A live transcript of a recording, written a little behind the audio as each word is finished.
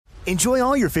Enjoy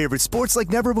all your favorite sports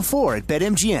like never before at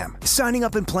BetMGM. Signing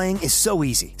up and playing is so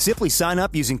easy. Simply sign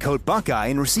up using code Buckeye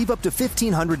and receive up to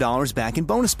 $1,500 back in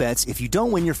bonus bets if you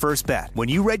don't win your first bet. When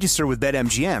you register with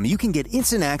BetMGM, you can get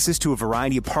instant access to a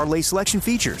variety of parlay selection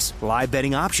features, live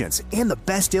betting options, and the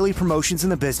best daily promotions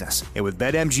in the business. And with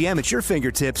BetMGM at your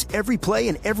fingertips, every play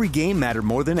and every game matter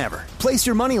more than ever. Place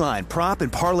your moneyline, prop,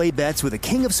 and parlay bets with the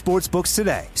king of sportsbooks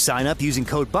today. Sign up using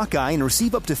code Buckeye and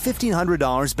receive up to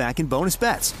 $1,500 back in bonus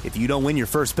bets if you don't win your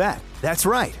first bet. That's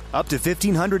right, up to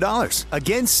 $1,500.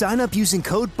 Again, sign up using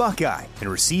code Buckeye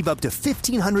and receive up to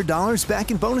 $1,500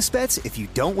 back in bonus bets if you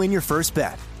don't win your first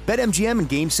bet. BetMGM and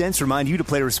GameSense remind you to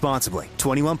play responsibly.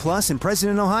 21 plus and present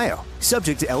in Ohio.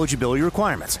 Subject to eligibility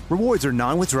requirements. Rewards are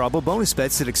non-withdrawable bonus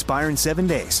bets that expire in 7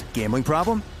 days. Gambling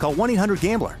problem? Call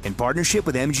 1-800-GAMBLER in partnership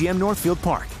with MGM Northfield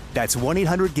Park. That's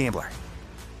 1-800-GAMBLER.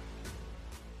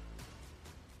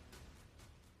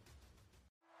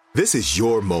 This is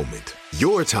your moment,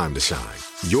 your time to shine,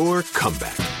 your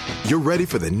comeback. You're ready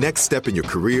for the next step in your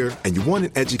career, and you want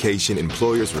an education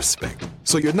employers respect.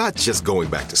 So you're not just going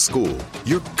back to school,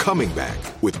 you're coming back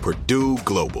with Purdue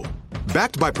Global.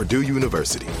 Backed by Purdue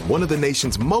University, one of the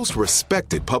nation's most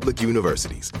respected public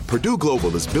universities, Purdue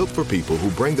Global is built for people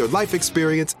who bring their life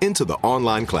experience into the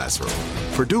online classroom.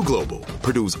 Purdue Global,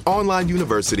 Purdue's online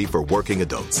university for working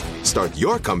adults. Start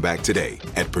your comeback today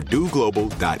at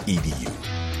purdueglobal.edu.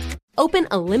 Open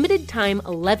a limited-time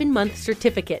 11-month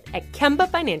certificate at Kemba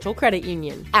Financial Credit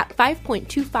Union. At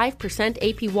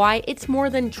 5.25% APY, it's more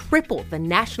than triple the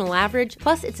national average,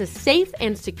 plus it's a safe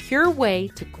and secure way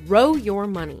to grow your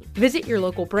money. Visit your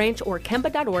local branch or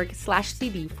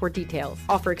kemba.org/cb for details.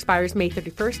 Offer expires May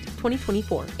 31st,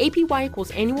 2024. APY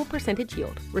equals annual percentage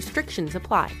yield. Restrictions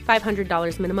apply.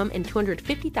 $500 minimum and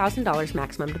 $250,000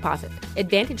 maximum deposit.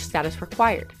 Advantage status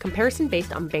required. Comparison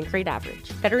based on bank rate average.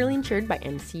 Federally insured by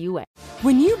NCUA.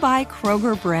 When you buy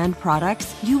Kroger brand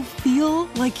products, you feel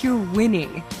like you're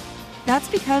winning. That's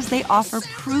because they offer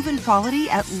proven quality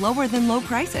at lower than low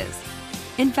prices.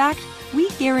 In fact, we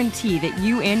guarantee that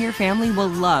you and your family will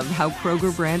love how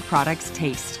Kroger brand products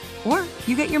taste, or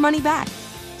you get your money back.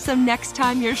 So next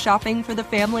time you're shopping for the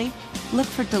family, look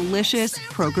for delicious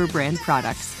Kroger brand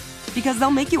products, because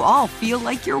they'll make you all feel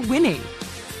like you're winning.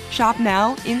 Shop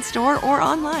now, in-store, or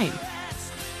online.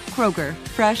 Kroger,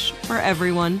 fresh for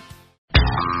everyone.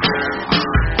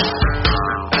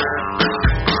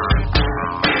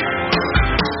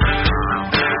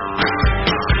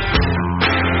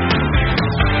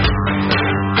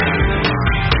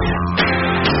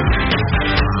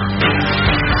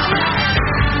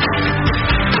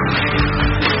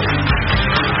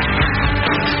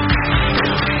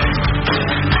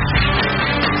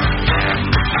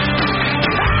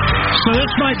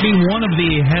 Might be one of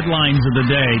the headlines of the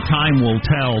day. Time will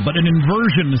tell. But an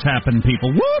inversion has happened,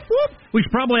 people. Whoop, whoop. We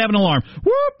should probably have an alarm.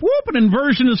 Whoop, whoop. An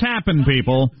inversion has happened,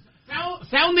 people.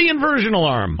 Sound the inversion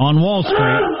alarm. On Wall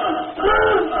Street.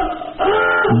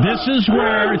 This is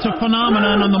where it's a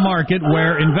phenomenon on the market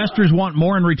where investors want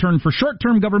more in return for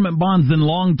short-term government bonds than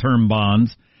long-term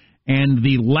bonds. And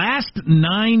the last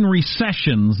 9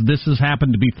 recessions, this has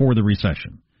happened before the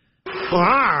recession.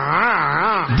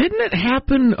 Didn't it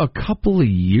happen a couple of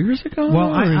years ago?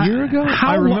 Well, a year ago?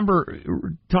 I remember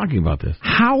talking about this.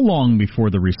 How long before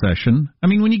the recession? I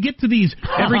mean, when you get to these,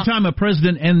 every time a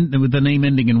president with the name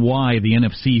ending in Y, the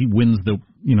NFC wins the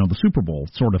Super Bowl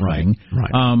sort of thing. Right.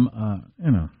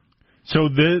 So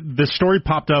the story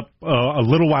popped up a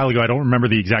little while ago. I don't remember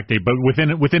the exact date, but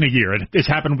within a year. It's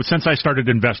happened since I started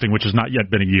investing, which has not yet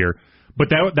been a year. But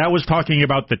that was talking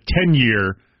about the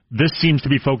 10-year. This seems to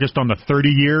be focused on the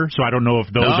 30-year, so I don't know if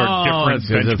those are different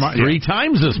benchmarks. 3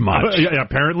 times as much.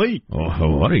 Apparently.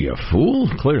 Oh, what are you, a fool?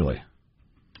 Clearly.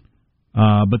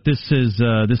 But this has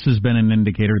been an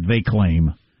indicator, they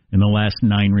claim, in the last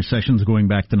 9 recessions going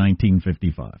back to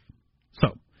 1955.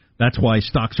 So that's why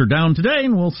stocks are down today,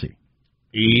 and we'll see.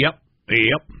 Yep.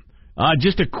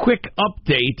 Just a quick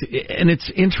update, and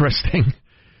it's interesting.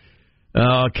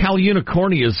 Cal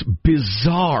Unicornia's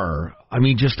bizarre, I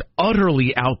mean, just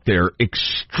utterly out there,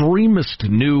 extremist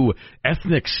new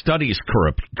ethnic studies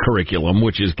curriculum,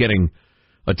 which is getting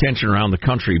attention around the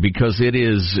country because it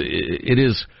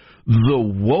is the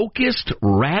wokest,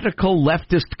 radical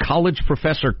leftist college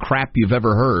professor crap you've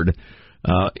ever heard,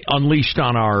 unleashed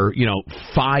on our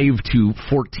 5 to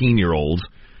 14-year-olds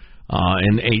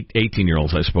and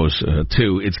 18-year-olds, I suppose,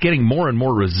 too. It's getting more and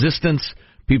more resistance.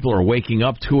 People are waking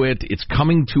up to it. It's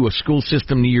coming to a school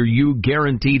system near you,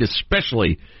 guaranteed,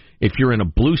 especially if you're in a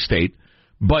blue state.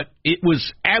 But it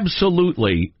was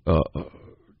absolutely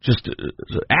just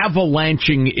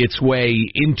avalanching its way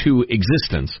into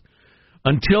existence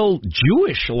until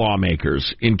Jewish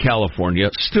lawmakers in California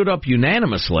stood up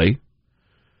unanimously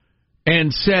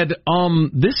and said,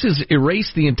 this has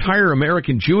erased the entire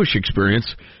American Jewish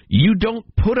experience. You don't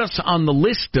put us on the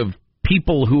list of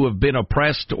people who have been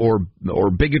oppressed or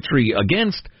bigotry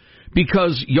against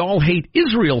because y'all hate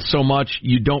Israel so much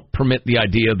you don't permit the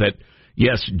idea that,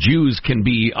 yes, Jews can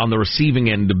be on the receiving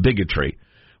end of bigotry,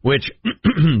 which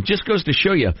just goes to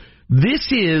show you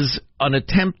this is an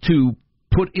attempt to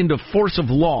put into force of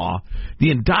law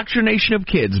the indoctrination of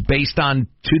kids based on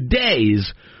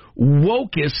today's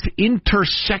wokest,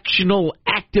 intersectional,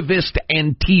 activist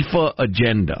Antifa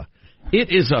agenda. It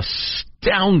is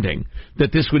astounding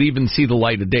that this would even see the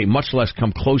light of day, much less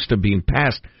come close to being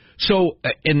passed. So,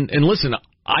 and listen,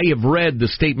 I have read the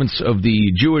statements of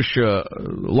the Jewish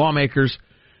lawmakers,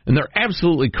 and they're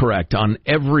absolutely correct on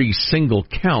every single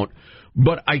count.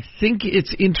 But I think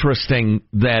it's interesting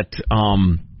that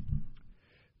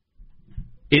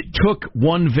it took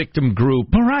one victim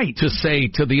group to say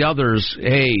to the others,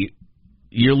 hey,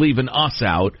 you're leaving us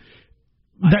out.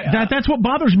 That's what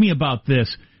bothers me about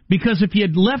this. Because if you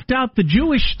had left out the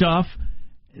Jewish stuff,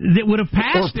 that would have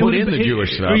passed. Or put in the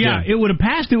Jewish stuff. Yeah, it would have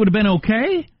passed. It would have been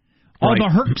okay. All the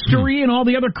herstory and all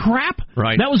the other crap.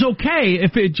 Right. That was okay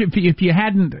if you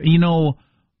hadn't,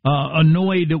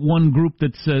 annoyed one group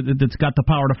that's got the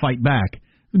power to fight back.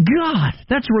 God,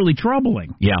 that's really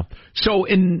troubling. Yeah. So,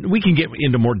 and we can get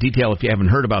into more detail if you haven't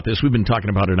heard about this. We've been talking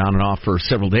about it on and off for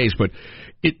several days, but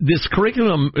this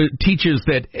curriculum teaches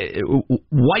that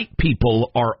white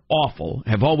people are awful,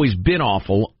 have always been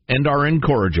awful, and are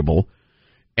incorrigible,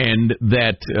 and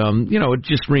that, it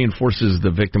just reinforces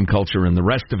the victim culture and the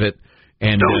rest of it.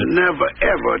 And don't never,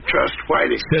 ever trust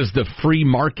whitey. Says the free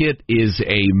market is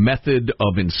a method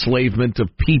of enslavement of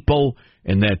people,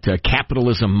 and that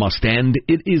capitalism must end.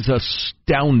 It is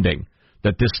astounding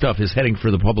that this stuff is heading for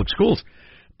the public schools.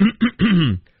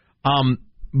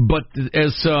 But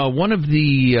as one of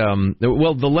the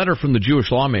letter from the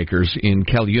Jewish lawmakers in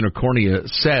Cal Unicornia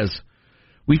says,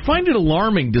 we find it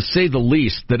alarming, to say the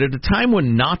least, that at a time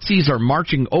when Nazis are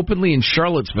marching openly in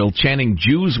Charlottesville chanting,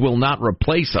 Jews will not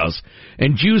replace us,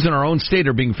 and Jews in our own state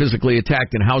are being physically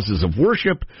attacked in houses of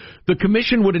worship, the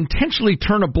Commission would intentionally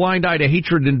turn a blind eye to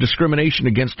hatred and discrimination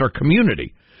against our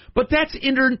community. But that's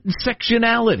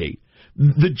intersectionality.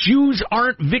 The Jews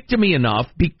aren't victim-y enough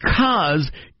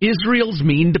because Israel's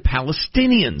mean to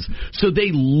Palestinians, so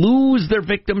they lose their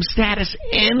victim status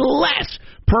unless,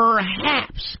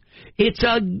 perhaps, it's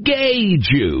a gay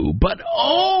Jew, but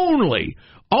only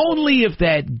if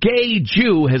that gay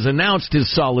Jew has announced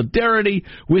his solidarity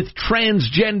with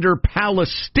transgender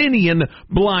Palestinian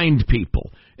blind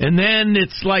people. And then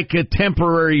it's like a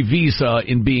temporary visa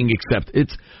in being accepted.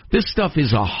 This stuff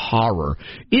is a horror.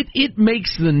 It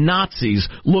makes the Nazis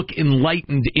look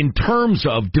enlightened in terms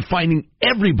of defining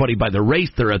everybody by their race,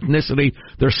 their ethnicity,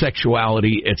 their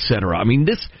sexuality, etc. I mean,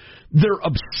 they're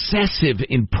obsessive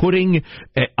in putting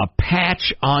a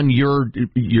patch on your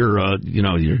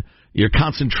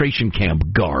concentration camp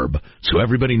garb so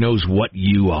everybody knows what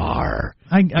you are.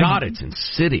 It's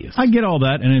insidious. I get all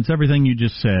that, and it's everything you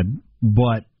just said,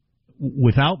 but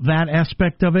without that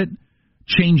aspect of it,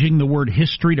 changing the word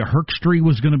history to herkstry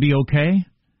was going to be okay?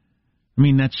 I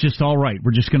mean, that's just all right.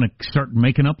 We're just going to start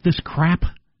making up this crap?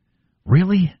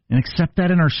 Really? And accept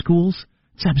that in our schools?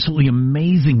 It's absolutely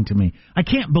amazing to me. I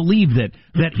can't believe that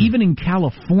even in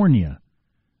California,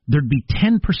 there'd be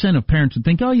 10% of parents would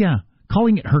think, oh, yeah,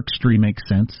 calling it herkstry makes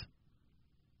sense.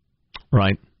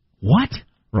 Right. What?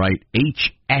 Right.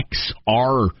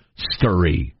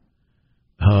 HXR-story.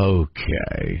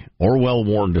 Okay. Orwell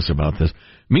warned us about this.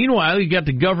 Meanwhile, you got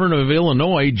the governor of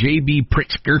Illinois, J.B.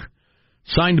 Pritzker,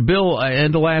 signed a bill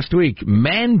end of last week,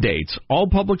 mandates all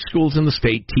public schools in the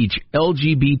state teach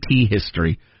LGBT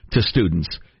history to students,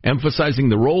 emphasizing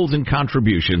the roles and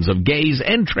contributions of gays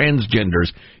and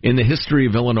transgenders in the history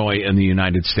of Illinois and the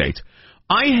United States.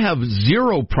 I have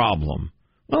zero problem.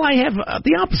 Well, I have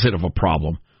the opposite of a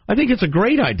problem. I think it's a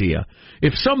great idea.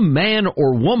 If some man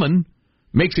or woman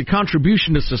makes a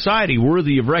contribution to society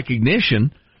worthy of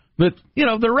recognition, that,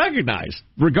 they're recognized,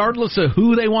 regardless of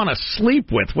who they want to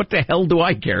sleep with. What the hell do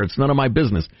I care? It's none of my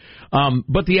business.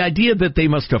 But the idea that they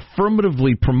must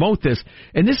affirmatively promote this,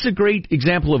 and this is a great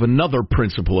example of another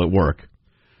principle at work.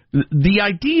 The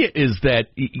idea is that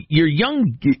your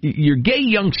gay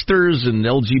youngsters and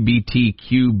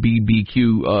LGBTQ,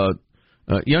 BBQ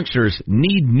youngsters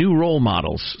need new role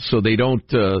models so they don't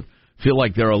feel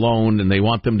like they're alone, and they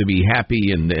want them to be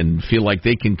happy and feel like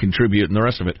they can contribute and the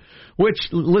rest of it. Which,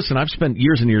 listen, I've spent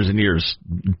years and years and years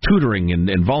tutoring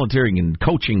and volunteering and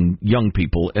coaching young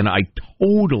people, and I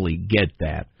totally get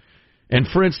that. And,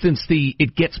 for instance, the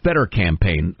It Gets Better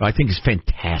campaign, I think, is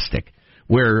fantastic,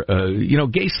 where,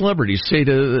 gay celebrities say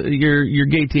to your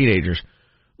gay teenagers,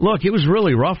 look, it was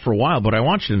really rough for a while, but I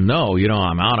want you to know,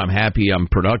 I'm out, I'm happy, I'm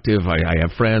productive, I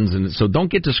have friends, and so don't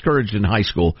get discouraged in high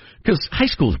school, because high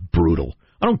school is brutal.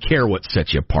 I don't care what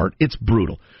sets you apart. It's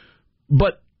brutal.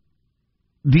 But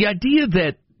the idea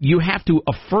that you have to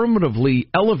affirmatively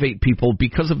elevate people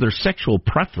because of their sexual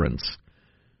preference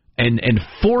and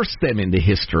force them into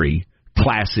history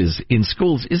classes in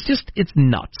schools is just, it's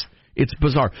nuts. It's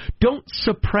bizarre. Don't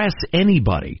suppress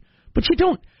anybody, but you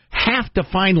don't have to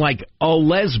find like a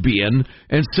lesbian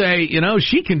and say,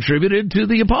 she contributed to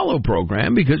the Apollo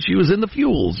program because she was in the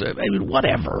fuels. I mean,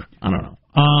 whatever. I don't know.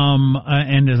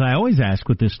 And as I always ask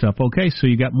with this stuff, okay, so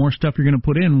you got more stuff you're going to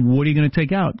put in. What are you going to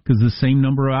take out? Because the same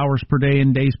number of hours per day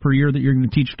and days per year that you're going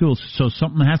to teach schools. So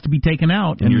something has to be taken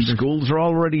out. And your schools are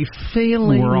already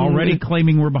failing. We're already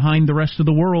claiming we're behind the rest of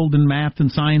the world in math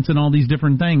and science and all these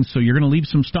different things. So you're going to leave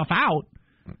some stuff out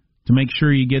to make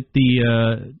sure you get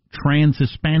the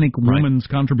trans-Hispanic woman's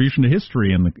contribution to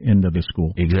history into the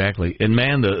school. Exactly. And,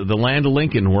 man, the land of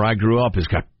Lincoln, where I grew up, has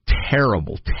got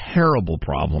terrible, terrible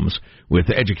problems with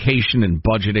education and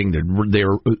budgeting.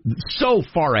 They're so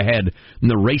far ahead in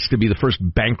the race to be the first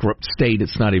bankrupt state.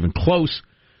 It's not even close.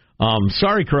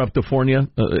 Sorry, Corruptifornia.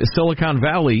 Silicon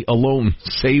Valley alone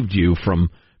saved you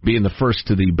from being the first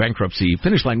to the bankruptcy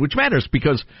finish line, which matters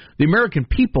because the American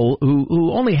people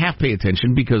who only half pay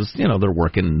attention because, they're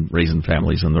working, raising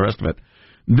families and the rest of it,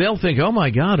 they'll think, oh, my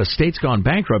God, a state's gone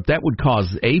bankrupt. That would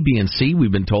cause A, B, and C,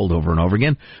 we've been told over and over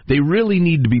again. They really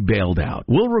need to be bailed out.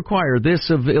 We'll require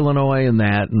this of Illinois and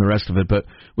that and the rest of it, but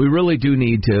we really do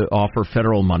need to offer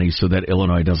federal money so that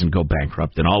Illinois doesn't go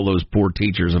bankrupt and all those poor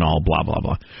teachers and all blah, blah,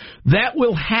 blah. That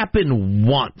will happen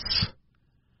once.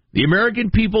 The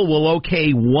American people will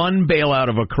okay one bailout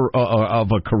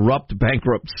of a corrupt,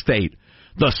 bankrupt state.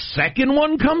 The second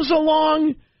one comes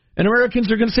along, and Americans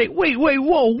are going to say, wait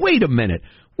a minute.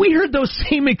 We heard those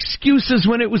same excuses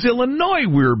when it was Illinois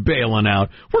we were bailing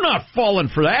out. We're not falling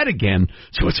for that again.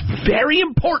 So it's very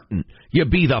important you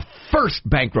be the first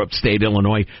bankrupt state,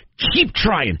 Illinois. Keep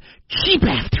trying. Keep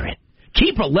after it.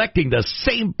 Keep electing the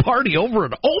same party over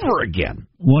and over again.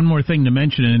 One more thing to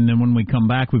mention, and then when we come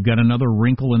back, we've got another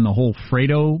wrinkle in the whole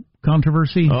Fredo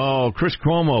controversy. Oh, Chris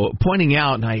Cuomo pointing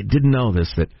out, and I didn't know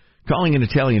this, that calling an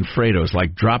Italian Fredo is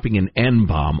like dropping an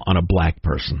N-bomb on a black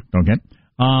person. Okay.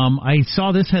 I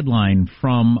saw this headline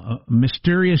from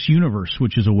Mysterious Universe,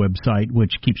 which is a website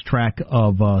which keeps track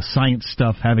of science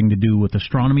stuff having to do with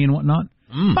astronomy and whatnot.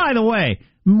 By the way,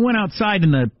 went outside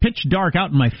in the pitch dark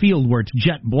out in my field where it's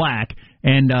jet black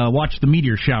and watched the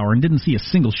meteor shower and didn't see a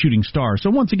single shooting star. So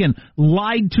once again,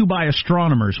 lied to by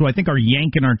astronomers who I think are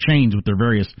yanking our chains with their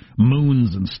various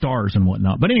moons and stars and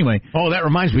whatnot. But anyway. Oh, that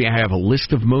reminds me, I have a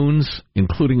list of moons,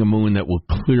 including a moon that will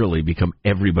clearly become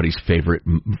everybody's favorite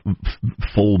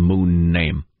full moon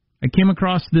name. I came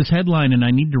across this headline, and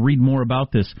I need to read more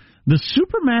about this. The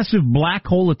supermassive black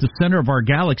hole at the center of our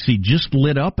galaxy just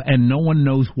lit up, and no one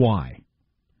knows why.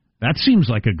 That seems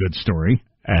like a good story.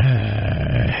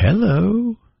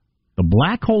 Hello? The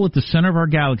black hole at the center of our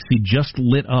galaxy just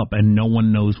lit up, and no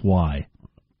one knows why.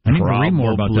 I need to read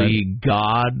more about that. Probably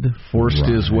God forced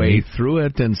his way through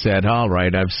it and said, all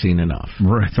right, I've seen enough.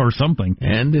 Right, or something.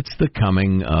 And it's the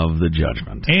coming of the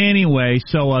judgment. Anyway,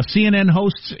 so CNN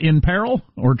hosts in peril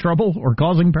or trouble or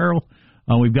causing peril.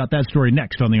 We've got that story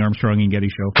next on the Armstrong and Getty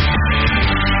Show.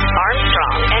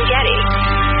 Armstrong and Getty.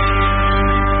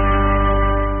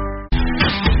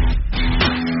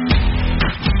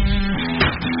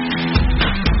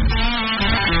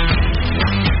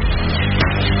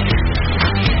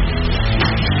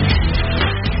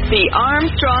 The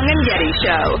Armstrong and Getty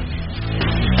Show.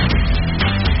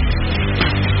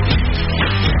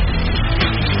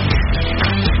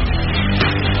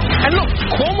 And look,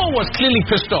 Cuomo was clearly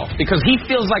pissed off because he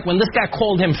feels like when this guy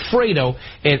called him Fredo,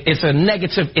 it's a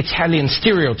negative Italian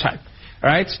stereotype. All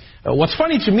right? What's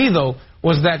funny to me, though,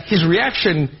 was that his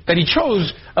reaction that he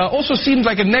chose also seemed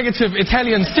like a negative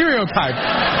Italian stereotype.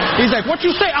 He's like, what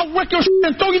you say? I'll wreck your shit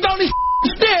and throw you down these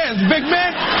stairs, big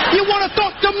man. You want to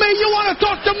talk to me? You want to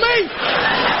talk to me?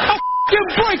 I'll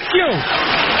break you.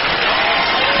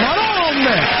 Not on,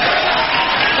 man.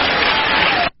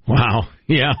 Wow.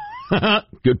 Yeah.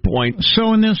 Good point.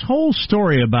 So in this whole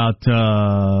story about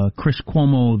Chris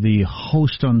Cuomo, the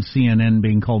host on CNN,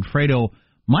 being called Fredo,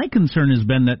 my concern has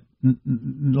been that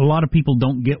a lot of people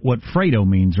don't get what Fredo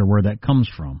means or where that comes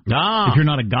from. If you're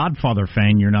not a Godfather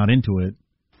fan, you're not into it.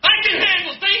 I can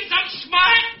handle things. I'm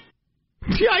smart.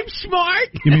 Yeah, I'm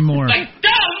smart. Give me more. I'm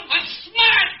dumb. I'm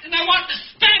smart, and I want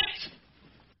respect.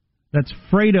 That's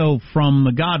Fredo from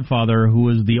The Godfather, who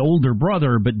was the older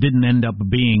brother, but didn't end up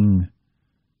being,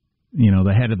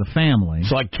 the head of the family.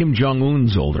 It's like Kim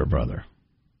Jong-un's older brother.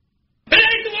 It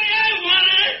ain't the way I want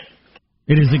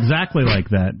it! It is exactly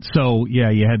like that. So, yeah,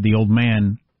 you had the old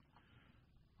man,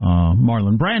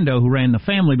 Marlon Brando, who ran the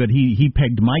family, but he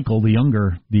pegged Michael, the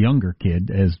younger kid,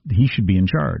 as he should be in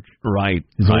charge. Right,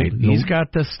 right. He's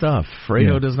got the stuff.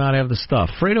 Fredo does not have the stuff.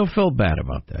 Fredo felt bad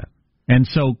about that. And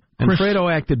so... And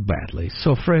Fredo acted badly,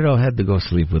 so Fredo had to go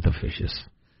sleep with the fishes.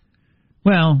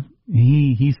 Well,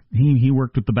 he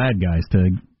worked with the bad guys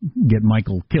to get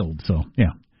Michael killed, so,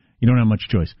 yeah, you don't have much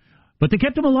choice. But they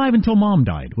kept him alive until Mom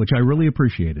died, which I really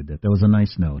appreciated. That was a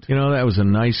nice note. That was a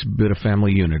nice bit of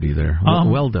family unity there.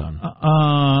 Well done.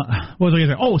 What was I going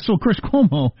to say? Oh, so Chris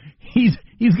Cuomo, he's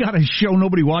got a show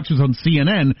nobody watches on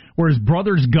CNN where his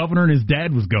brother's governor and his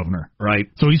dad was governor. Right.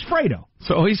 So he's Fredo.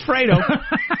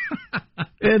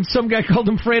 And some guy called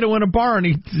him Fredo in a bar, and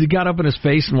he got up in his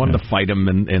face and wanted to fight him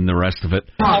and the rest of it.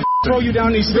 I'll throw you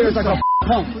down these stairs like a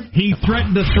punk. He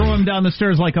threatened to throw him down the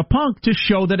stairs like a punk to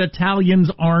show that Italians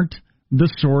aren't the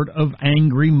sort of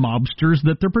angry mobsters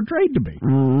that they're portrayed to be.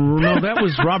 No, that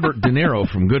was Robert De Niro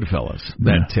from Goodfellas,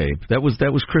 tape. That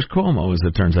was Chris Cuomo, as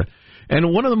it turns out.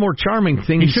 And one of the more charming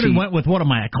things... He should have went with, what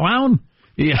am I, a clown?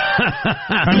 Yeah.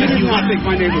 You did not think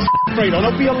my name was Fredo.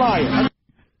 Don't be a liar.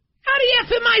 How do you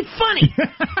F am I funny?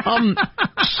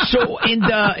 So,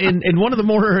 in one of the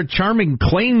more charming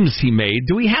claims he made,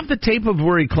 do we have the tape of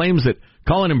where he claims that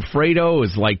calling him Fredo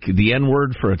is like the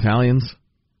N-word for Italians?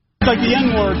 It's like the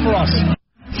N-word for us.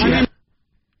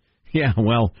 Yeah,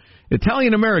 well,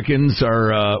 Italian-Americans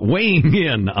are weighing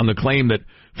in on the claim that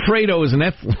Fredo is an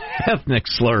ethnic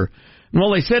slur. And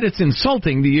while they said it's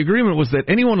insulting, the agreement was that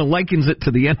anyone who likens it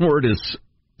to the N-word is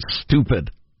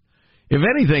stupid. If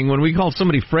anything, when we call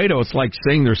somebody Fredo, it's like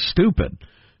saying they're stupid,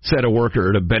 said a worker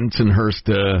at a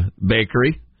Bensonhurst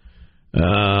bakery.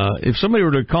 If somebody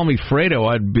were to call me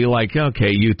Fredo, I'd be like,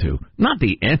 okay, you two. Not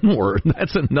the N-word.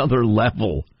 That's another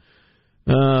level.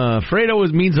 Fredo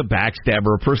means a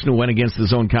backstabber, a person who went against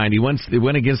his own kind. He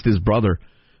went against his brother.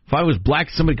 If I was black,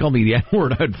 somebody called me the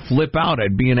N-word, I'd flip out.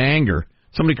 I'd be in anger.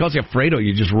 Somebody calls you Fredo,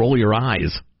 you just roll your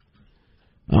eyes.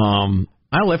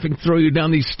 I'll effing throw you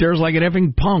down these stairs like an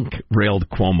effing punk, railed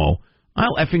Cuomo.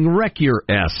 I'll effing wreck your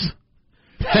S.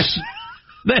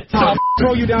 I'll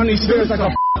throw you down these stairs like a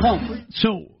punk.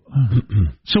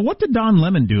 So what did Don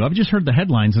Lemon do? I've just heard the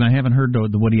headlines, and I haven't heard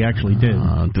what he actually did.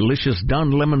 Delicious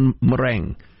Don Lemon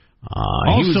meringue.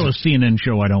 Also a CNN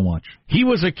show I don't watch. He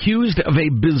was accused of a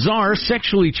bizarre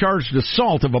sexually charged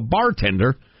assault of a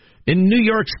bartender in New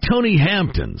York's Tony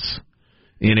Hamptons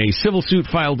in a civil suit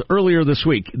filed earlier this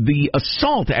week. The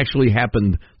assault actually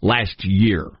happened last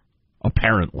year,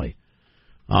 apparently.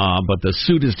 But the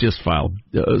suit is just filed.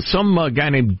 Some guy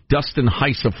named Dustin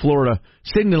Heiss of Florida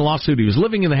stated in a lawsuit he was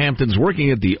living in the Hamptons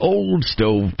working at the Old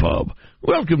Stove Pub.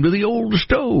 Welcome to the Old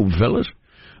Stove, fellas.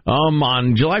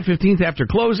 On July 15th, after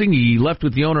closing, he left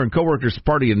with the owner and coworkers to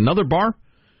party at another bar,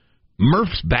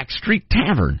 Murph's Backstreet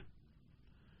Tavern,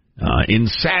 in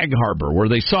Sag Harbor, where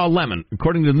they saw Lemon.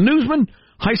 According to the Newsman,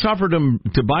 Heiss offered him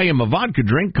to buy him a vodka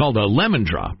drink called a Lemon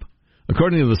Drop.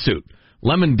 According to the suit,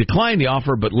 Lemon declined the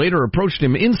offer, but later approached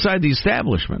him inside the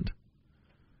establishment.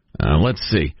 Let's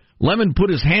see. Lemon put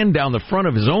his hand down the front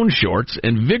of his own shorts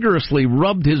and vigorously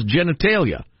rubbed his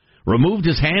genitalia, removed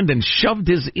his hand, and shoved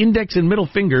his index and middle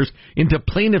fingers into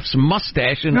plaintiff's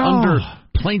mustache and under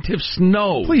plaintiff's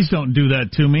nose. Please don't do that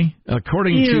to me.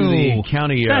 According to the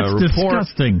county that's report,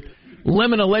 disgusting.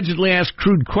 Lemon allegedly asked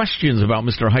crude questions about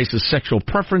Mr. Heiss's sexual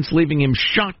preference, leaving him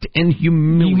shocked and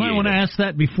humiliated. You might want to ask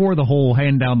that before the whole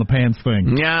hand down the pants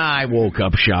thing. Yeah, I woke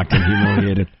up shocked and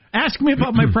humiliated. Ask me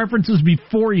about my preferences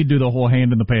before you do the whole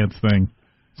hand in the pants thing.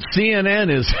 CNN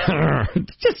is...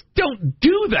 just don't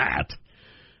do that.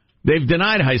 They've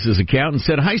denied Heiss's account and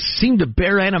said Heiss seemed to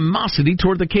bear animosity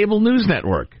toward the cable news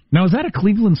network. Now, is that a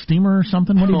Cleveland steamer or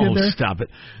something? What he did there? Stop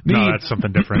it. No, that's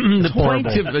something different. The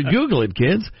plaintiff, Google it,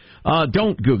 kids.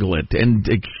 Don't Google it, and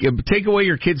take away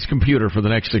your kid's computer for the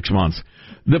next 6 months.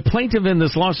 The plaintiff in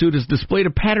this lawsuit has displayed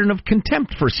a pattern of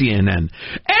contempt for CNN.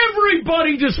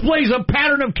 Everybody displays a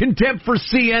pattern of contempt for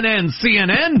CNN.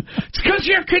 CNN, it's because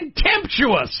you're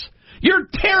contemptuous. You're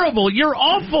terrible. You're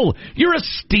awful. You're a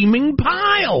steaming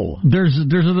pile. There's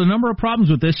a number of problems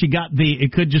with this. You got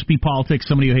it could just be politics,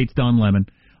 somebody who hates Don Lemon.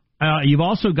 You've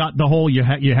also got the whole you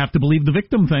have to believe the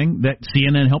victim thing that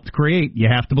CNN helped create. You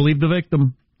have to believe the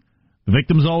victim. The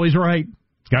victim's always right.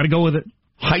 It's got to go with it.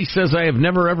 Heiss says, I have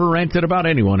never, ever ranted about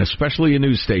anyone, especially a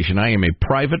news station. I am a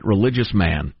private, religious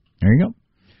man. There you go.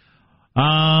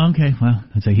 Okay, well,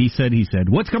 that's a he said.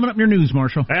 What's coming up in your news,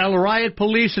 Marshall? Well, riot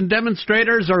police and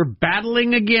demonstrators are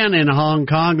battling again in Hong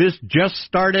Kong. This just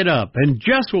started up. And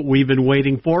just what we've been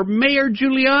waiting for, Mayor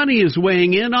Giuliani is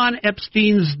weighing in on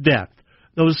Epstein's death.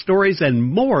 Those stories and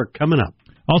more coming up.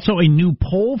 Also, a new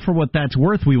poll for what that's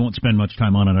worth. We won't spend much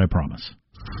time on it, I promise.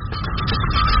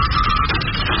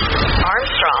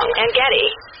 Armstrong and Getty.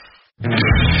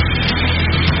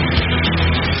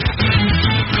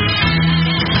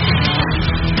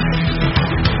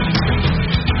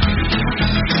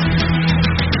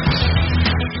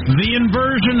 The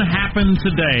inversion happened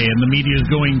today, and the media is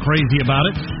going crazy about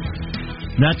it.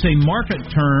 That's a market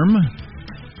term.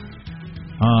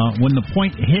 When the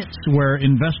point hits where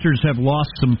investors have lost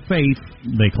some faith,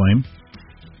 they claim,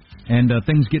 and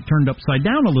things get turned upside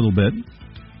down a little bit,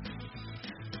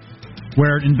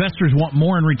 where investors want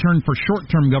more in return for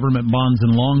short-term government bonds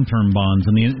and long-term bonds,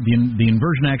 and the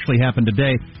inversion actually happened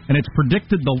today, and it's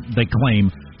predicted, they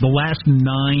claim, the last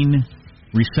 9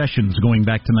 recessions going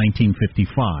back to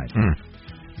 1955.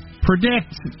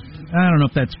 Predict, I don't know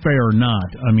if that's fair or not.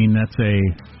 I mean,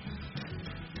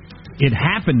 it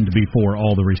happened before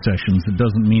all the recessions. It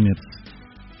doesn't mean it's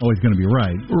always going to be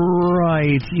right.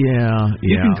 Right, yeah.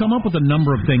 You can come up with a number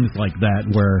of things like that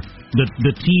where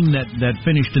the team that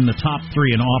finished in the top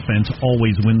 3 in offense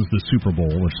always wins the Super Bowl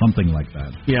or something like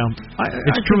that. Yeah.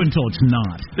 It's true until it's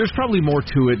not. There's probably more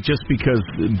to it just because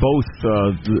both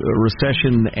the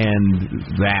recession and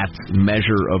that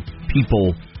measure of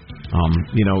people,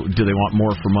 do they want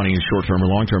more for money in short term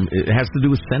or long term? It has to do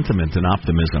with sentiment and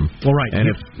optimism. Well, right. And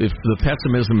if the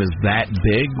pessimism is that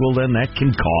big, well, then that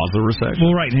can cause a recession.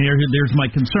 Well, right. And there's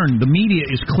my concern. The media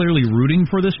is clearly rooting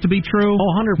for this to be true.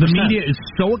 Oh, 100%. The media is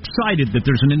so excited that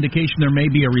there's an indication there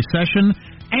may be a recession.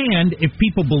 And if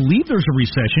people believe there's a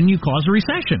recession, you cause a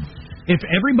recession. If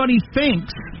everybody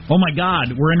thinks, oh, my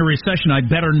God, we're in a recession, I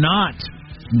better not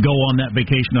go on that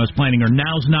vacation I was planning, or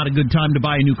now's not a good time to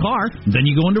buy a new car, then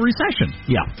you go into recession.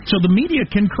 Yeah. So the media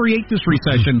can create this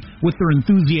recession with their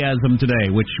enthusiasm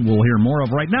today, which we'll hear more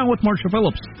of right now with Marsha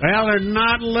Phillips. Well, they're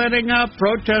not letting up.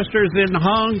 Protesters in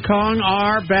Hong Kong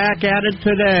are back at it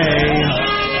today.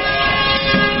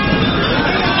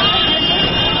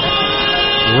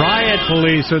 Riot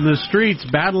police in the streets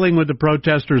battling with the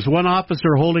protesters. One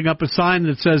officer holding up a sign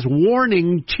that says,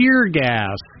 "Warning, tear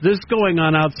gas." This going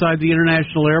on outside the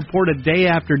international airport a day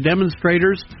after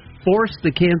demonstrators forced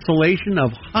the cancellation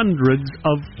of hundreds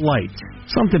of flights.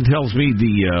 Something tells me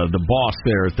the boss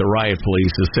there at the riot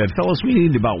police has said, fellas, we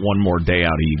need about one more day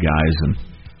out of you guys, and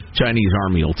Chinese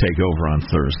army will take over on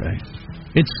Thursday.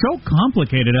 It's so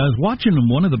complicated. I was watching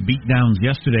one of the beatdowns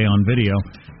yesterday on video.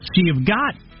 So you've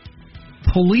got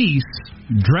police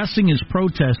dressing as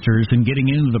protesters and getting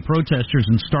into the protesters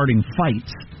and starting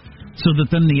fights so that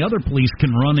then the other police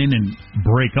can run in and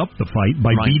break up the fight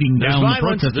by beating down the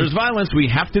protesters. There's violence. We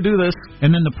have to do this.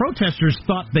 And then the protesters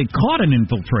thought they caught an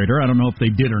infiltrator. I don't know if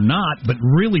they did or not, but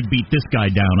really beat this guy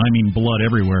down. I mean, blood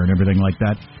everywhere and everything like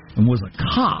that, and was a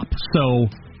cop. So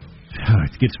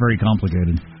it gets very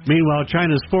complicated. Meanwhile,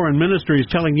 China's foreign ministry is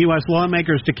telling U.S.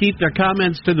 lawmakers to keep their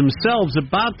comments to themselves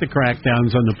about the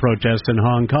crackdowns on the protests in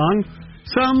Hong Kong.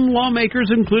 Some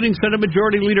lawmakers, including Senate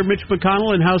Majority Leader Mitch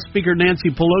McConnell and House Speaker Nancy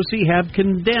Pelosi, have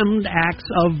condemned acts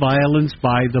of violence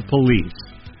by the police.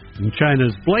 And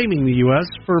China's blaming the U.S.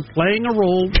 for playing a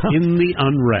role in the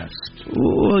unrest.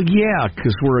 Well, yeah,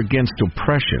 because we're against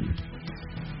oppression.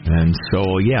 And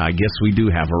so, yeah, I guess we do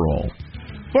have a role.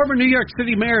 Former New York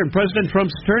City Mayor and President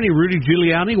Trump's attorney, Rudy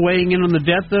Giuliani, weighing in on the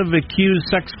death of accused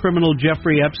sex criminal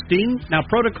Jeffrey Epstein. Now,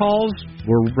 protocols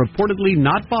were reportedly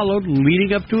not followed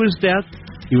leading up to his death.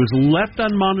 He was left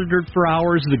unmonitored for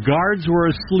hours. The guards were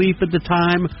asleep at the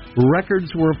time.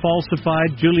 Records were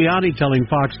falsified. Giuliani telling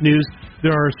Fox News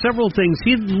there are several things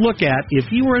he'd look at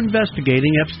if he were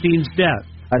investigating Epstein's death.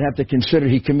 I'd have to consider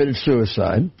he committed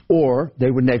suicide, or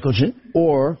they were negligent,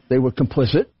 or they were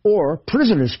complicit, or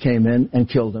prisoners came in and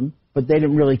killed him, but they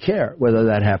didn't really care whether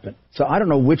that happened. So I don't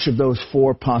know which of those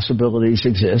 4 possibilities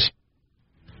exist.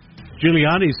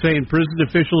 Giuliani's saying prison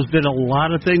officials did a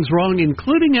lot of things wrong,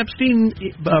 including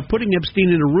putting Epstein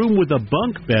in a room with a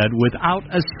bunk bed without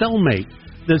a cellmate.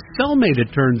 The cellmate,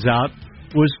 it turns out,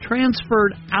 was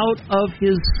transferred out of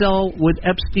his cell with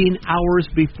Epstein hours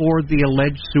before the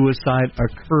alleged suicide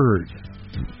occurred.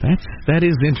 That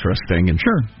is interesting. And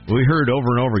sure, we heard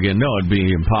over and over again, no, it'd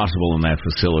be impossible in that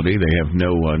facility. They have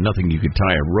nothing you could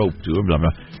tie a rope to. Blah,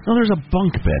 blah. No, there's a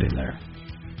bunk bed in there.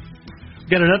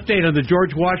 Got an update on the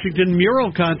George Washington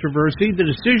mural controversy. The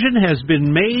decision has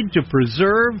been made to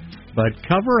preserve but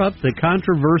cover up the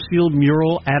controversial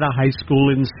mural at a high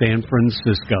school in San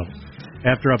Francisco.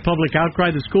 After a public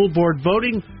outcry, the school board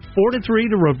voting 4-3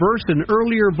 to reverse an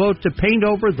earlier vote to paint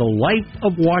over the Life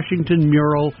of Washington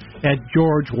mural at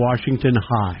George Washington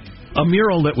High. A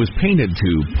mural that was painted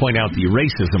to point out the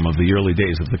racism of the early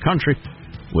days of the country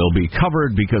will be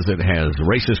covered because it has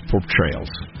racist portrayals.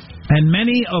 And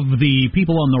many of the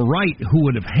people on the right who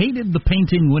would have hated the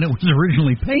painting when it was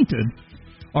originally painted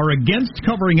are against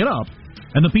covering it up.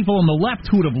 And the people on the left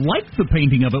who would have liked the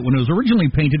painting of it when it was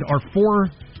originally painted are for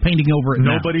painting over it.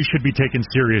 Nobody should be taken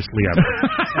seriously ever.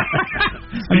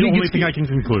 That's the only thing I can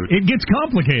conclude. It gets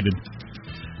complicated.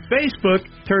 Facebook,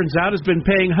 turns out, has been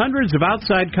paying hundreds of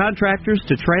outside contractors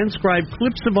to transcribe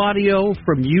clips of audio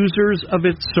from users of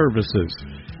its services.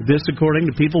 This, according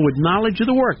to people with knowledge of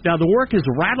the work. Now, the work has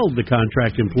rattled the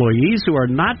contract employees who are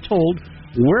not told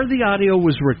where the audio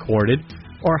was recorded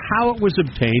or how it was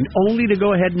obtained, only to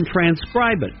go ahead and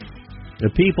transcribe it. The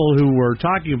people who were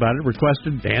talking about it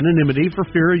requested anonymity for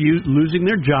fear of losing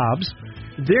their jobs.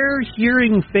 They're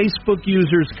hearing Facebook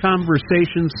users'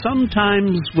 conversations,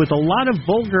 sometimes with a lot of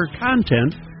vulgar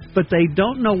content, but they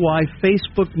don't know why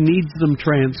Facebook needs them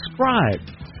transcribed.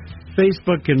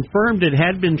 Facebook confirmed it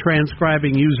had been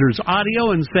transcribing users'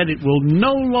 audio and said it will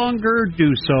no longer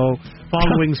do so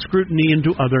following scrutiny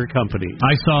into other companies.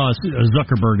 I saw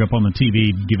Zuckerberg up on the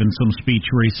TV giving some speech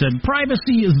where he said,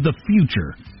 privacy is the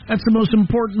future. That's the most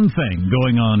important thing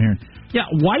going on here. Yeah,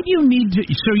 why do you need to...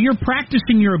 So you're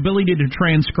practicing your ability to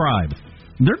transcribe.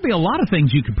 There'd be a lot of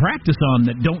things you could practice on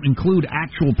that don't include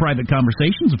actual private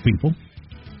conversations of people.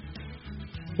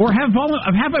 Or have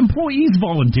employees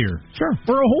volunteer. Sure.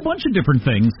 For a whole bunch of different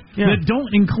things that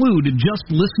don't include just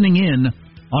listening in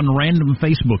on random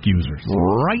Facebook users.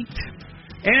 Right.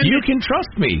 And you can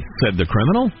trust me, said the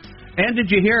criminal. And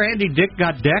did you hear Andy Dick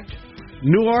got decked?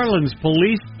 New Orleans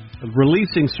police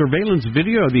releasing surveillance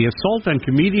video of the assault on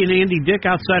comedian Andy Dick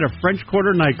outside a French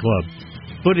Quarter nightclub.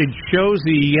 Footage shows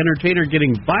the entertainer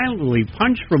getting violently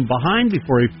punched from behind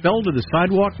before he fell to the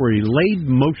sidewalk where he laid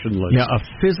motionless. Yeah, a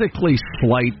physically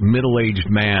slight middle-aged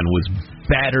man was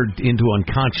battered into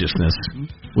unconsciousness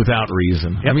without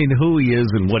reason. I mean, who he is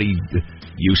and what he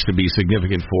used to be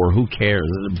significant for, who cares?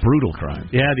 It's a brutal crime.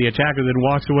 Yeah, the attacker then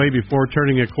walks away before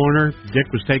turning a corner. Dick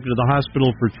was taken to the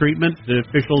hospital for treatment. The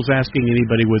officials asking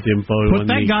anybody with info. Put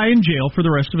that guy in jail for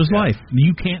the rest of his life.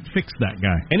 You can't fix that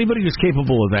guy. Anybody who's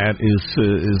capable of that is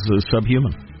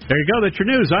subhuman. There you go. That's your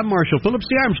news. I'm Marshall Phillips,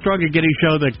 the Armstrong and Getty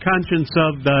Show, the conscience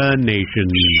of the nation.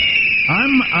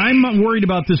 I'm worried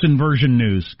about this inversion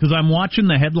news because I'm watching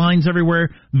the headlines everywhere.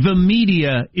 The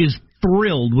media is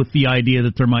thrilled with the idea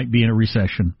that there might be a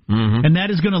recession. Mm-hmm. And that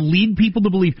is going to lead people to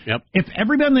believe if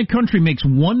everybody in the country makes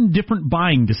one different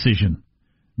buying decision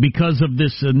because of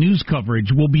this news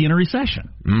coverage, we'll be in a recession.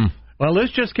 Well,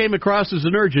 this just came across as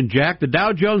an urgent, Jack. The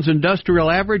Dow Jones Industrial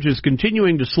Average is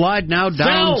continuing to slide, now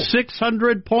down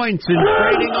 600 points in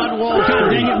trading on Wall Street. God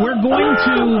dang it, we're going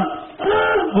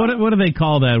to... What do they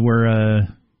call that? Where,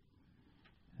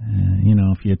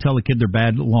 if you tell a kid they're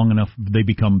bad long enough, they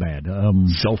become bad.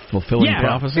 Self-fulfilling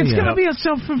prophecy? It's going to be a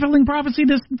self-fulfilling prophecy,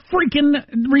 this freaking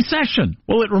recession.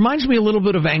 Well, it reminds me a little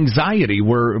bit of anxiety,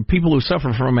 where people who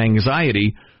suffer from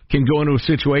anxiety can go into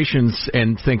situations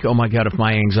and think, oh, my God, if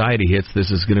my anxiety hits,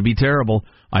 this is going to be terrible.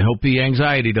 I hope the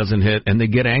anxiety doesn't hit. And they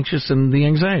get anxious and the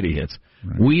anxiety hits.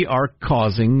 Right. We are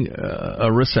causing a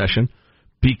recession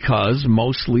because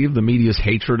mostly of the media's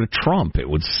hatred of Trump, it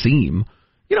would seem.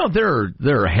 There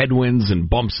are headwinds and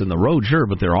bumps in the road, sure,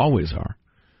 but there always are.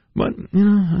 But,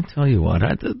 I'll tell you what,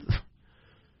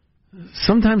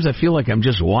 sometimes I feel like I'm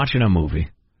just watching a movie.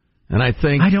 And I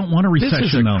think, I don't want a recession,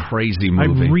 this is a crazy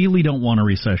movie. I really don't want a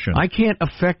recession. I can't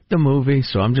affect the movie,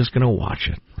 so I'm just going to watch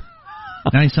it.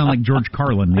 Now you sound like George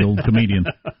Carlin, the old comedian.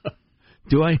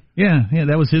 Do I? Yeah,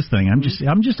 that was his thing.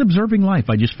 I'm just observing life.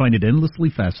 I just find it endlessly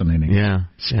fascinating. Yeah.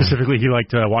 Specifically, he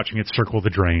liked watching it circle the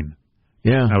drain.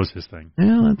 Yeah. That was his thing.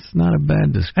 Yeah, that's not a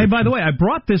bad description. Hey, by the way, I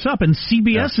brought this up, and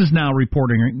CBS is now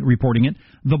reporting it.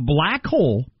 The black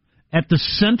hole at the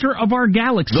center of our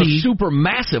galaxy, the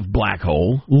supermassive black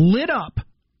hole, lit up,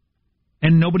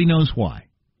 and nobody knows why.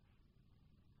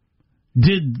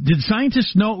 Did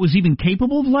scientists know it was even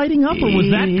capable of lighting up, or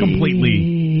was that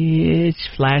completely... It's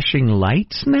flashing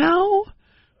lights now?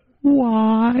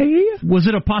 Why? Was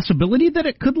it a possibility that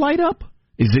it could light up?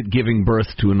 Is it giving birth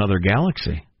to another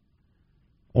galaxy?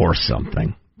 Or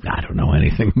something. I don't know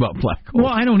anything about black holes.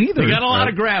 Well, I don't either. They got a lot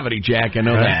of gravity, Jack. I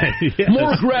know that. Yes.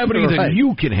 More gravity than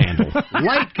you can handle.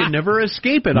 Light can never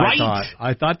escape it, right.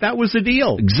 I thought that was the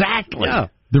deal. Exactly. Yeah.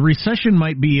 The recession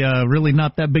might be really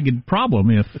not that big a problem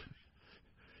if...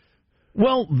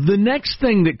 Well, the next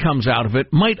thing that comes out of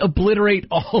it might obliterate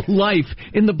all life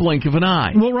in the blink of an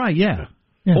eye. Well, right, yeah.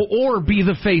 Yeah. Or be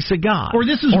the face of God. Or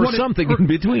this is something in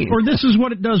between. Or this is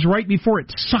what it does right before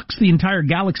it sucks the entire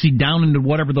galaxy down into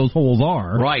whatever those holes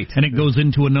are. Right. And it goes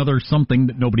into another something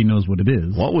that nobody knows what it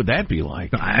is. What would that be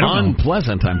like? I don't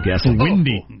Unpleasant, I'm guessing.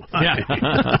 Windy. Yeah.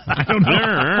 I don't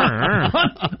know.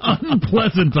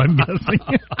 Unpleasant, I'm guessing.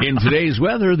 In today's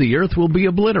weather, the Earth will be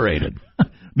obliterated.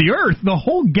 The Earth, the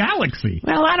whole galaxy.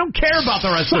 Well, I don't care about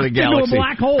the rest of the Sucked galaxy. into a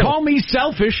black hole. Call me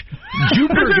selfish.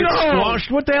 Jupiter gets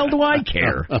squashed. What the hell do I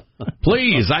care?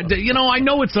 Please, I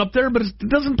know it's up there, but it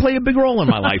doesn't play a big role in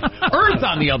my life. Earth,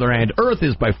 on the other hand, Earth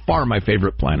is by far my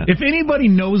favorite planet. If anybody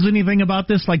knows anything about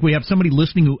this, like we have somebody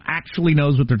listening who actually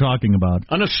knows what they're talking about.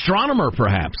 An astronomer,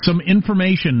 perhaps. Some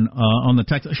information on the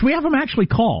text. Should we have them actually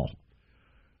call?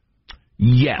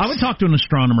 Yes. I would talk to an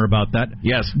astronomer about that.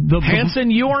 Yes.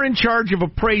 Hanson, you are in charge of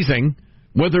appraising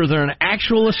whether they're an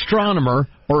actual astronomer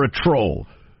or a troll.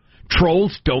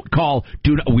 Trolls, don't call.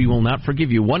 We will not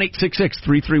forgive you.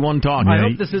 1-866-331-TALK. I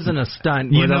hope this isn't a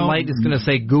stunt where the light is going to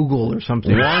say Google or something.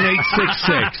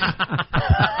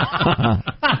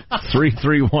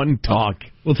 1-866-331-TALK.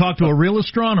 We'll talk to a real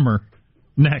astronomer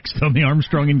next on the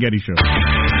Armstrong and Getty Show.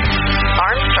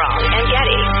 Armstrong and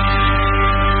Getty.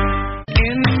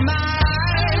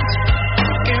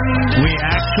 We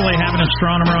actually have an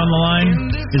astronomer on the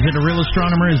line. Is it a real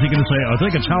astronomer? Is he going to say, I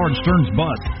think it's Howard Stern's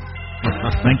butt?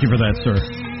 Thank you for that, sir.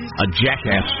 A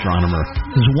jackass astronomer.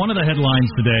 This is one of the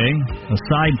headlines today,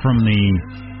 aside from the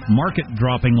market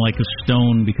dropping like a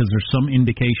stone because there's some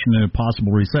indication of a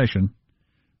possible recession.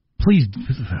 Please,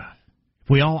 if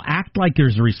we all act like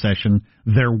there's a recession,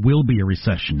 there will be a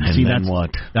recession. And see, then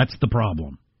what? That's the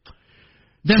problem.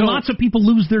 Then lots of people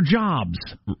lose their jobs.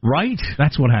 Right.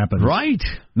 That's what happens. Right.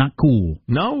 Not cool.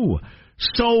 No.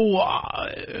 So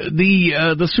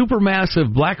the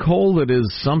supermassive black hole that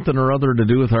is something or other to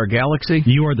do with our galaxy?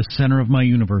 You are the center of my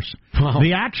universe. Wow.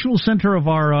 The actual center of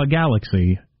our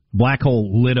galaxy, black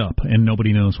hole lit up, and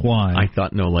nobody knows why. I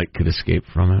thought no light could escape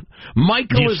from it.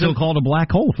 Michael is still called a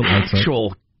black hole if it lights up.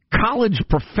 Actual college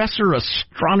professor,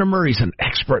 astronomer. He's an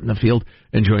expert in the field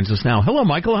and joins us now. Hello,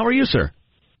 Michael. How are you, sir?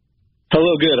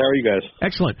 Hello, good. How are you guys?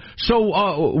 Excellent. So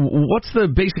what's the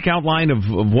basic outline of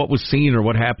what was seen or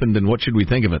what happened, and what should we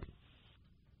think of it?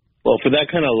 Well, for that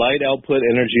kind of light output,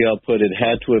 energy output, it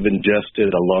had to have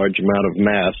ingested a large amount of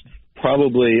mass,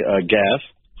 probably gas,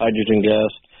 hydrogen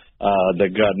gas,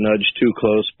 that got nudged too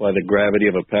close by the gravity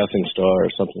of a passing star or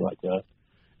something like that.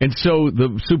 And so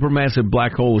the supermassive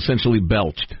black hole essentially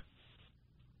belched.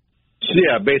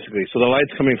 Yeah, basically. So the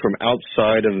light's coming from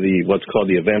outside of what's called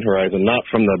the event horizon, not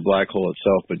from the black hole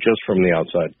itself, but just from the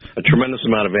outside. A tremendous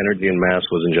amount of energy and mass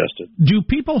was ingested. Do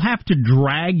people have to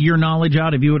drag your knowledge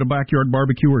out of you at a backyard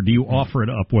barbecue, or do you offer it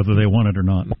up whether they want it or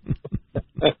not?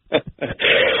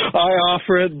 I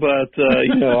offer it, but,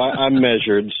 I'm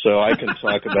measured, so I can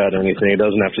talk about anything. It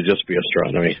doesn't have to just be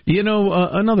astronomy.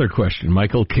 Another question,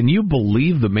 Michael. Can you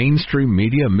believe the mainstream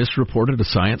media misreported a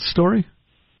science story?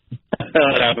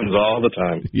 That happens all the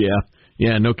time. Yeah,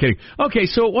 no kidding. Okay,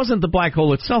 so it wasn't the black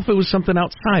hole itself, it was something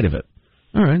outside of it.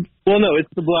 All right. Well, no, it's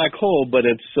the black hole, but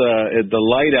it's the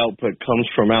light output comes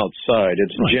from outside.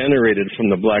 It's generated from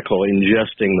the black hole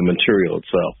ingesting the material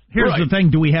itself. Here's the thing.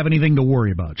 Do we have anything to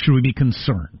worry about? Should we be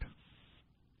concerned?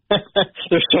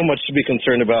 There's so much to be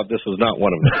concerned about. This is not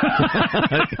one of them.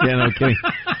 Yeah, no kidding.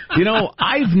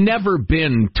 I've never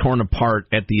been torn apart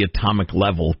at the atomic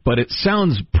level, but it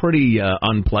sounds pretty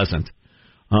unpleasant.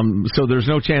 So there's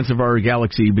no chance of our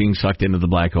galaxy being sucked into the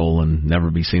black hole and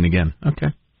never be seen again.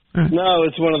 Okay. Right. No,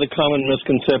 it's one of the common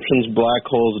misconceptions. Black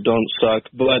holes don't suck.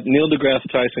 But Neil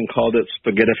deGrasse Tyson called it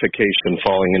spaghettification,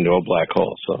 falling into a black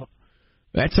hole. So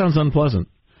that sounds unpleasant.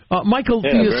 Michael,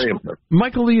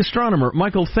 Michael, the astronomer.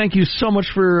 Michael, thank you so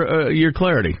much for your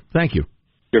clarity. Thank you.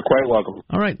 You're quite welcome.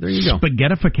 All right, there you go.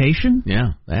 Spaghettification?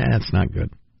 Yeah, that's not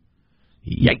good.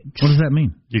 Yikes. What does that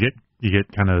mean? You get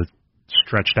kind of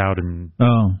stretched out and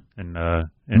I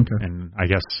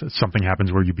guess something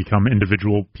happens where you become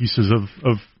individual pieces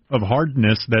of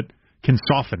hardness that can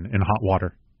soften in hot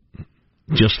water.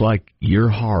 Just like your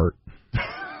heart.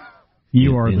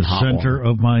 You are the center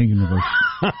of my universe.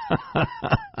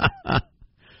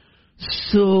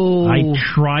 So I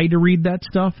try to read that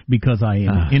stuff because I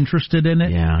am interested in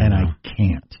it, and I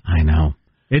can't. I know.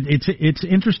 It's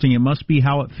interesting. It must be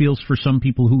how it feels for some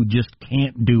people who just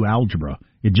can't do algebra.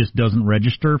 It just doesn't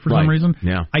register for some reason.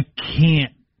 Yeah. I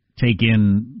can't take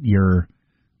in your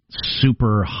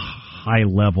super high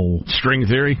level string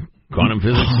theory, quantum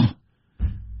physics.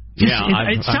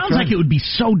 It sounds like it would be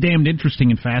so damned interesting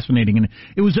and fascinating, and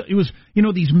it was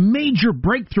these major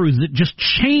breakthroughs that just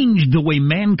changed the way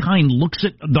mankind looks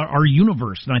at our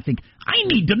universe. And I think I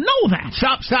need to know that.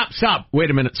 Stop! Wait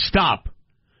a minute, stop!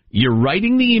 You're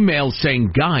writing the email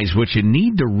saying, guys, what you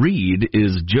need to read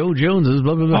is Joe Jones's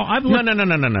blah, blah, blah.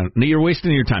 No. You're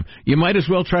wasting your time. You might as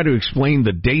well try to explain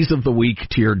the days of the week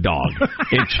to your dog.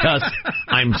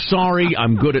 I'm sorry,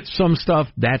 I'm good at some stuff.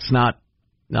 That's not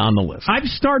on the list. I've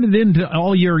started into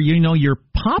all your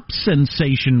pop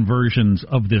sensation versions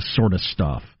of this sort of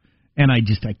stuff. And I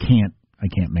can't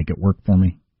make it work for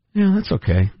me. Yeah, that's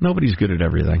okay. Nobody's good at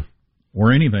everything.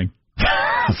 Or anything.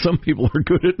 Some people are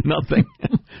good at nothing.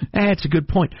 That's a good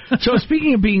point. So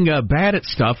speaking of being bad at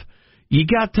stuff, you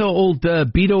got old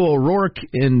Beto O'Rourke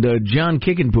and John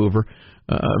Kickenpoover,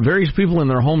 various people in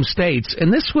their home states,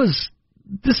 and this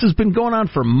has been going on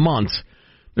for months.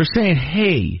 They're saying,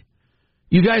 hey,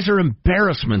 you guys are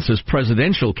embarrassments as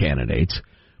presidential candidates,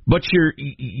 but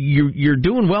you're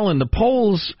doing well in the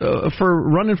polls for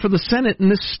running for the Senate in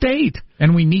this state.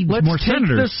 And we need more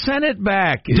senators. Let's take the Senate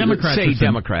back.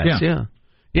 Democrats, yeah.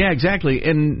 Yeah, exactly.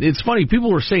 And it's funny, people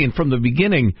were saying from the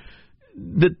beginning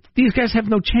that these guys have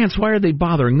no chance. Why are they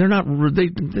bothering?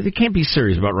 They can't be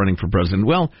serious about running for president.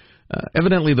 Well,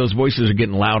 evidently those voices are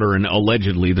getting louder, and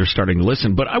allegedly they're starting to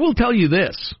listen. But I will tell you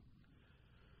this.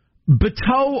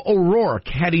 Beto O'Rourke,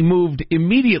 had he moved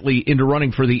immediately into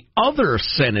running for the other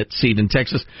Senate seat in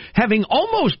Texas, having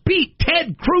almost beat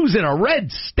Ted Cruz in a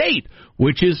red state,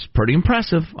 which is pretty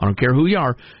impressive. I don't care who you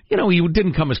are. He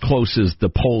didn't come as close as the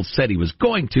polls said he was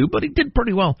going to, but he did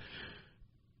pretty well.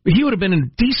 He would have been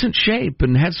in decent shape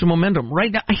and had some momentum.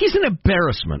 Right now, he's an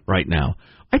embarrassment right now.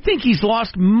 I think he's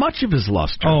lost much of his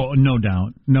luster. Oh, no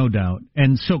doubt.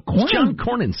 And so John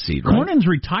Cornyn's seat, right? Cornyn's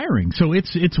retiring, so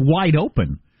it's wide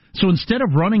open. So instead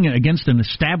of running against an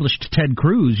established Ted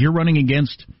Cruz, you're running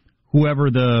against whoever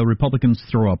the Republicans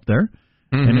throw up there,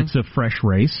 and it's a fresh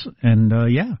race. And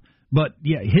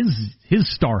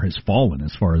his star has fallen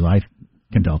as far as I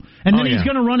can tell. And then he's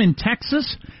going to run in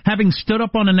Texas, having stood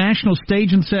up on a national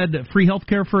stage and said free health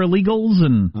care for illegals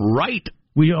and right.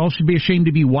 We all should be ashamed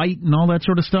to be white and all that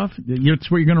sort of stuff. That's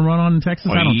what you're going to run on in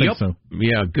Texas? I don't think so.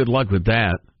 Yeah, good luck with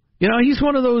that. He's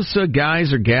one of those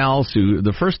guys or gals who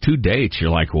the first 2 dates,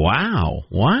 you're like, wow.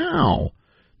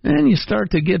 And you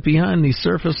start to get behind the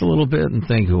surface a little bit and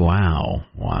think, wow.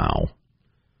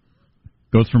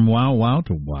 Goes from wow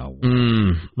to wow.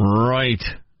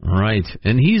 Right.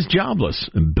 And he's jobless,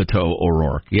 Beto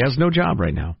O'Rourke. He has no job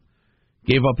right now.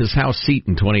 Gave up his House seat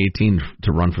in 2018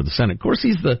 to run for the Senate. Of course,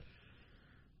 he's the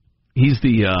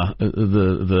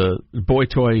boy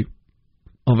toy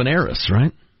of an heiress,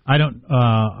 right? I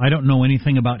don't know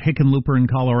anything about Hickenlooper in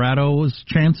Colorado's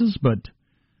chances, but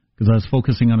because I was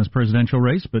focusing on his presidential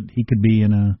race, but he could be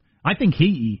I think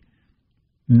he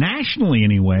nationally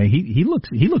anyway. He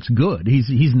looks good.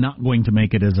 He's not going to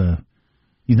make it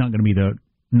he's not going to be the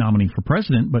nominee for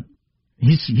president, but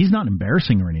he's not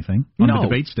embarrassing or anything on the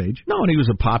debate stage. No, and he was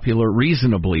a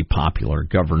reasonably popular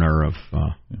governor of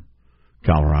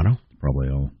Colorado. Probably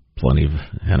plenty of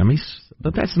enemies,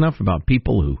 but that's enough about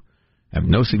people who have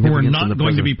no significance. Who are not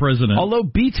going to be president. Although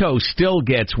Beto still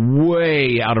gets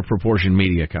way out of proportion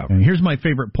media coverage. And here's my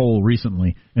favorite poll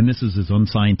recently, and this is as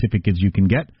unscientific as you can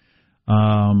get.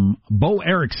 Bo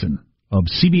Erickson of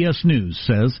CBS News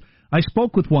says, I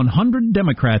spoke with 100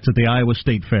 Democrats at the Iowa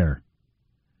State Fair.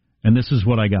 And this is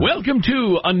what I got. Welcome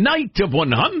to a night of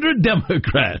 100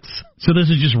 Democrats. So this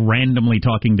is just randomly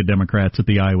talking to Democrats at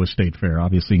the Iowa State Fair.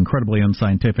 Obviously incredibly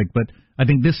unscientific, but I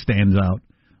think this stands out.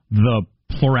 The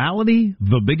plurality,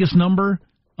 the biggest number,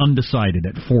 undecided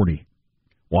at 40.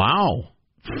 Wow.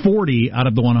 40 out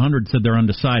of the 100 said they're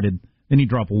undecided. Then you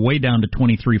drop way down to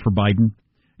 23 for Biden.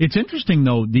 It's interesting,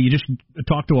 though, that you just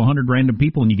talk to 100 random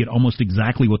people and you get almost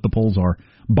exactly what the polls are.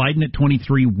 Biden at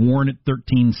 23, Warren at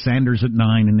 13, Sanders at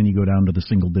 9, and then you go down to the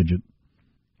single digit.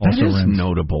 Also that is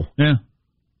notable. Yeah.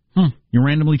 You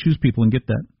randomly choose people and get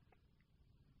that.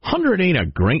 100 ain't a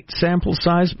great sample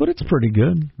size, but it's pretty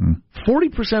good.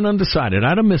 40% undecided.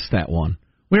 I'd have missed that one.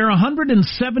 We're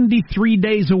 173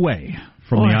 days away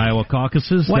from the Iowa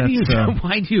caucuses. Why do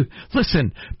you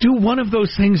listen? Do one of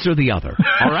those things or the other.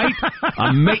 All right.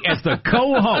 As the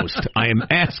co-host, I am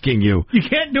asking you. You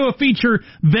can't do a feature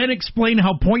then explain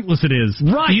how pointless it is.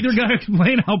 Right. You either got to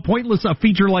explain how pointless a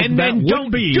feature like and that then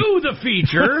would be. Do the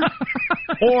feature,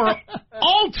 or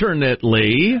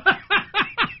alternately.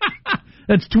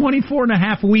 That's 24 and a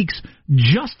half weeks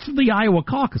just to the Iowa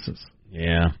caucuses.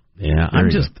 Yeah.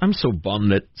 I'm so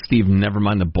bummed that Steve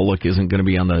Nevermind the Bullock isn't going to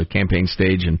be on the campaign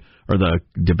stage or the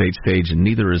debate stage, and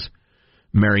neither is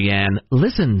Marianne.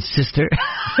 Listen, sister.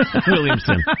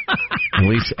 Williamson. At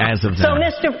least as of So, now.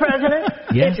 Mr. President,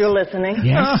 Yes. if you're listening.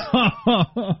 Yes.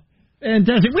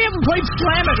 Fantastic. We haven't played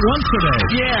Slam It once today.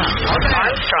 Yeah.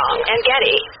 Armstrong and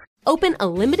Getty. Open a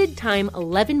limited-time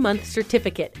 11-month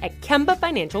certificate at Kemba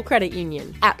Financial Credit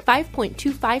Union. At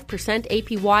 5.25%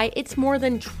 APY, it's more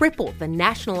than triple the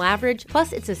national average,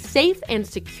 plus it's a safe and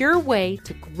secure way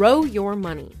to grow your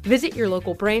money. Visit your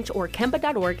local branch or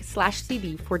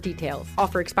kemba.org/CD for details.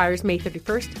 Offer expires May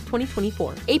 31st,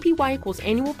 2024. APY equals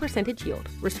annual percentage yield.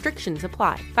 Restrictions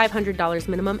apply. $500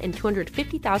 minimum and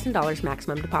 $250,000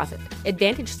 maximum deposit.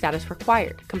 Advantage status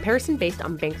required. Comparison based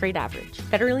on bank rate average.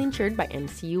 Federally insured by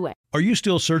NCUA. Are you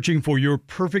still searching for your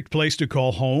perfect place to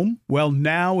call home? Well,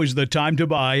 now is the time to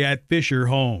buy at Fisher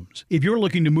Homes. If you're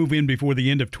looking to move in before the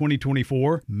end of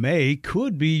 2024, May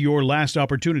could be your last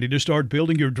opportunity to start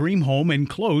building your dream home and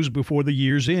close before the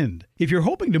year's end. If you're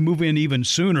hoping to move in even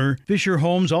sooner, Fisher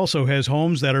Homes also has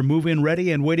homes that are move-in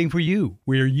ready and waiting for you,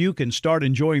 where you can start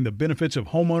enjoying the benefits of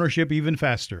homeownership even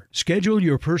faster. Schedule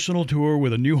your personal tour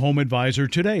with a new home advisor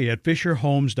today at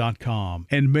FisherHomes.com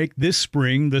and make this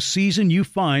spring the season you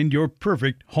find your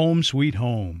perfect home sweet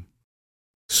home.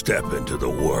 Step into the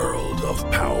world of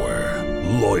power,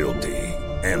 loyalty,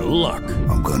 and luck.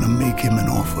 I'm gonna make him an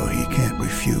offer he can't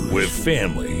refuse. With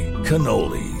family,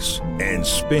 cannolis, and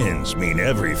spins mean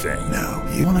everything. Now,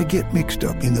 you wanna get mixed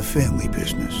up in the family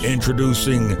business.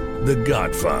 Introducing The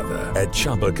Godfather at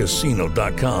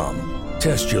ChumbaCasino.com.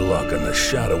 Test your luck in the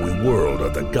shadowy world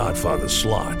of The Godfather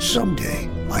slot. Someday,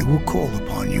 I will call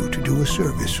upon you to do a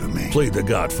service for me. Play The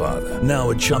Godfather now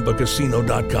at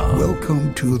ChumbaCasino.com.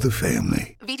 Welcome to the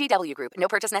family. VGW Group. No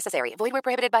purchase necessary. Void where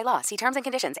prohibited by law. See terms and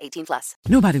conditions. 18+.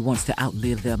 Nobody wants to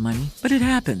outlive their money, but it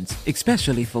happens,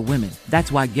 especially for women.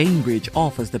 That's why Gainbridge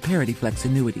offers the Parity Flex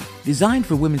annuity, designed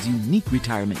for women's unique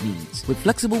retirement needs, with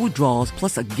flexible withdrawals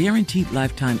plus a guaranteed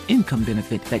lifetime income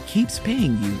benefit that keeps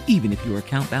paying you even if your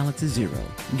account balance is zero.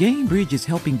 Gainbridge is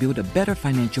helping build a better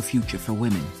financial future for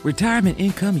women. Retirement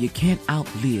income you can't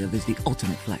outlive is the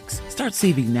ultimate flex. Start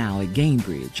saving now at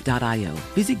Gainbridge.io.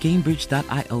 Visit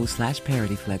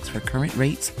Gainbridge.io/ParityFlex for current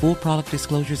rates, full product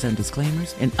disclosures and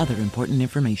disclaimers, and other important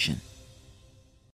information.